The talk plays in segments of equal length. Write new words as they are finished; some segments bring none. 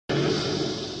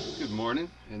Good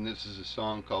morning, and this is a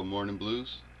song called Morning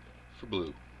Blues for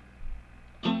Blue.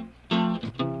 Now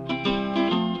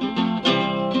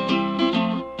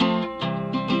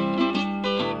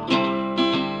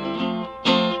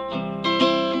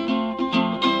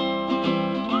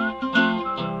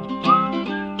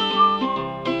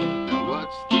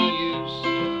what's the use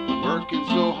of working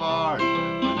so hard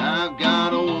when I've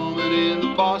got a woman in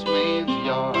the boss man's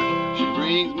yard? She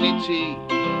brings me tea,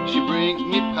 she brings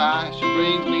me pie, she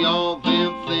brings me all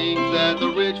them things that the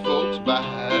rich folks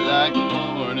buy, like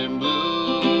morning blues.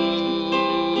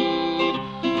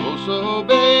 Oh, so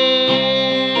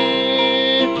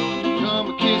babe, come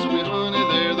and kiss me, honey,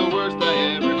 they're the worst I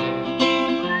ever had.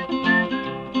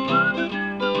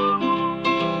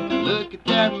 Look at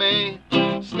that man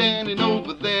standing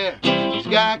over there. He's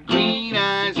got green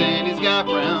eyes and he's got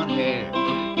brown hair.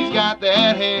 He's got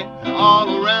that hair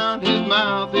all around his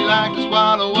mouth. He likes to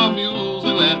swallow up mules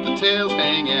and let the tails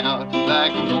hang out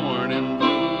like a morning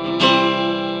blues.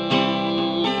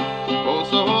 Oh,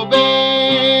 so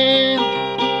babe,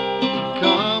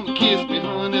 come and kiss me,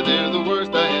 honey, they're the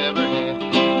worst I ever had.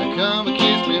 Now come and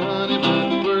kiss me, honey, they're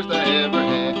the worst I ever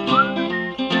had.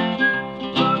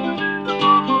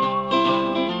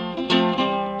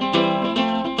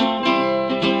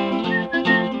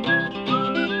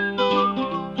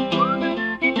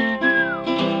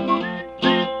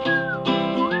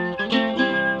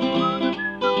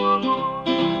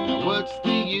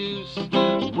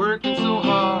 Working so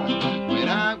hard when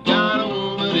I've got a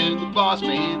woman in the boss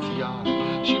man's yard.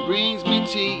 She brings me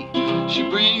tea, she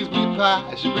brings me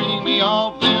pie, she brings me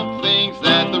all them things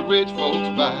that the rich folks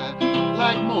buy,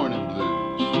 like morning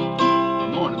blues,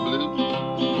 morning blues.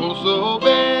 Oh, so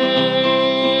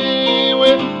babe,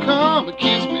 well, come and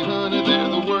kiss me, honey, they're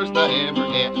the worst I ever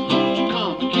had. Won't you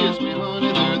come and kiss me,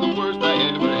 honey, they're the worst I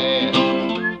ever had.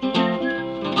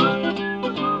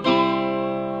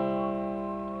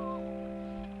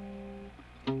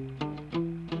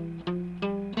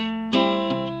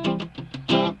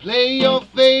 Play your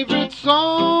favorite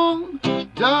song,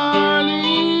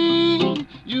 darling.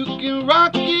 You can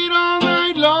rock it all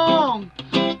night long,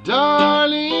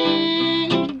 darling.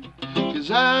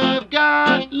 'Cause I've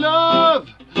got love,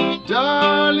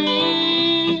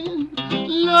 darling.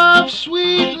 Love,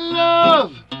 sweet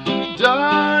love,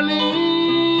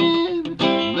 darling.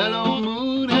 Mellow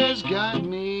mood has got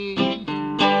me,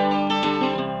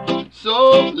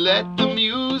 so let the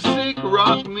music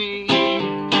rock me.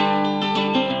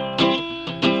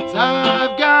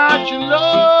 I've got your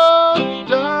love,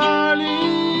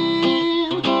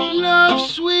 darling. Love,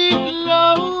 sweet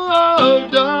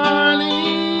love,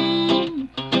 darling.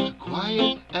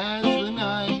 Quiet as the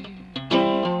night.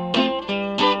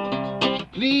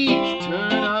 Please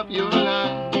turn up your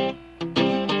light.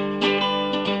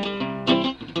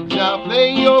 I'll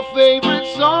play your favorite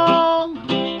song,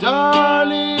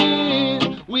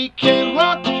 darling. We can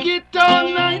rock it all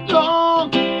night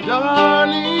long,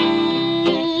 darling.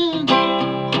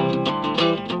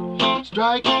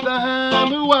 Strike the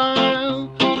hammer while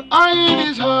the iron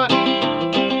is hot.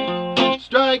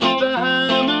 Strike the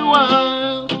hammer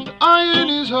while the iron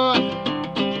is hot.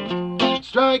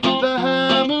 Strike the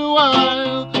hammer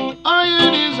while the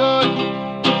iron is hot.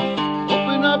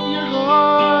 Open up your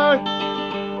heart,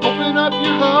 open up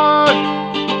your heart.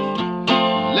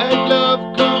 Let love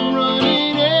come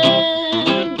running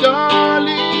in,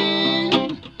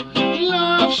 darling.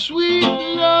 Love, sweet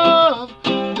love,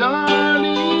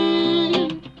 darling.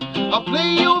 I'll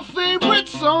play your favorite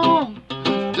song,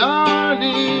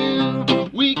 darling.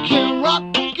 We can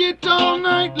rock it all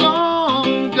night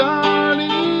long,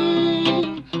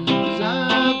 darling. 'Cause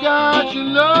I've got your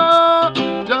love,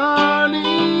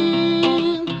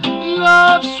 darling.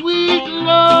 Love, sweet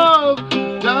love,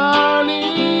 darling.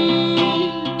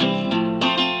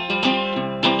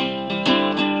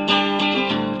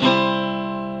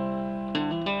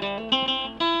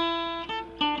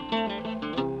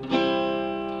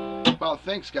 Wow,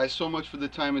 thanks guys so much for the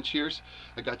time and cheers.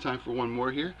 I got time for one more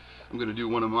here. I'm going to do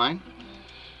one of mine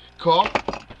called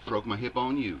Broke My Hip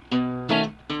on You.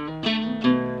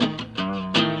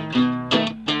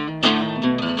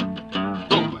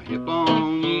 Broke my hip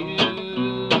on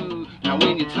you. Now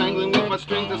when you're tangling with my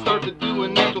strings, I start to do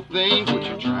unnatural things. What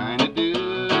you're trying to do.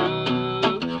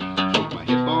 Broke my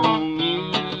hip on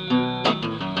you.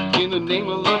 In the name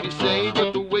of love you say,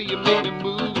 but the way you make me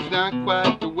move is not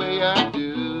quite the way I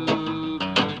do.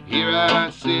 Here I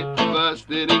sit,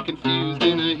 busted and confused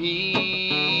in a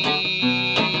heap.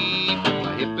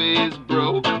 My hip is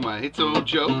broke, my hit's no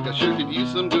joke. I sure could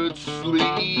use some good sleep.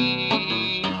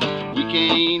 We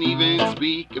can't even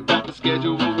speak about the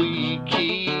schedule we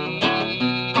keep.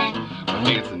 My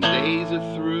my dancing days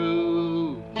are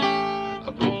through.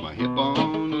 I broke my hip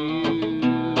on you.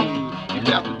 You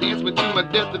got to dance me to my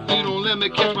death if you don't let me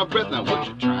catch my breath. Now what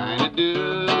you trying to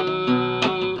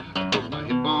do? I broke my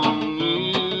hip on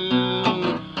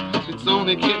you. It's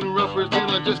only getting rougher till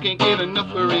I just can't get enough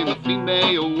of her in the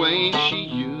female way she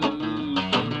used.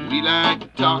 We like to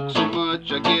talk so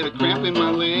much I get a cramp in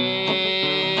my lip.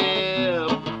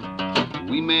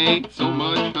 We made so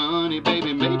much honey,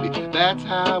 baby, maybe that's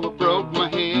how I broke my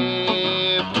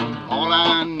hip. All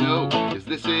I know is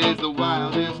this is the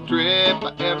wildest trip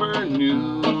I ever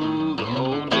knew.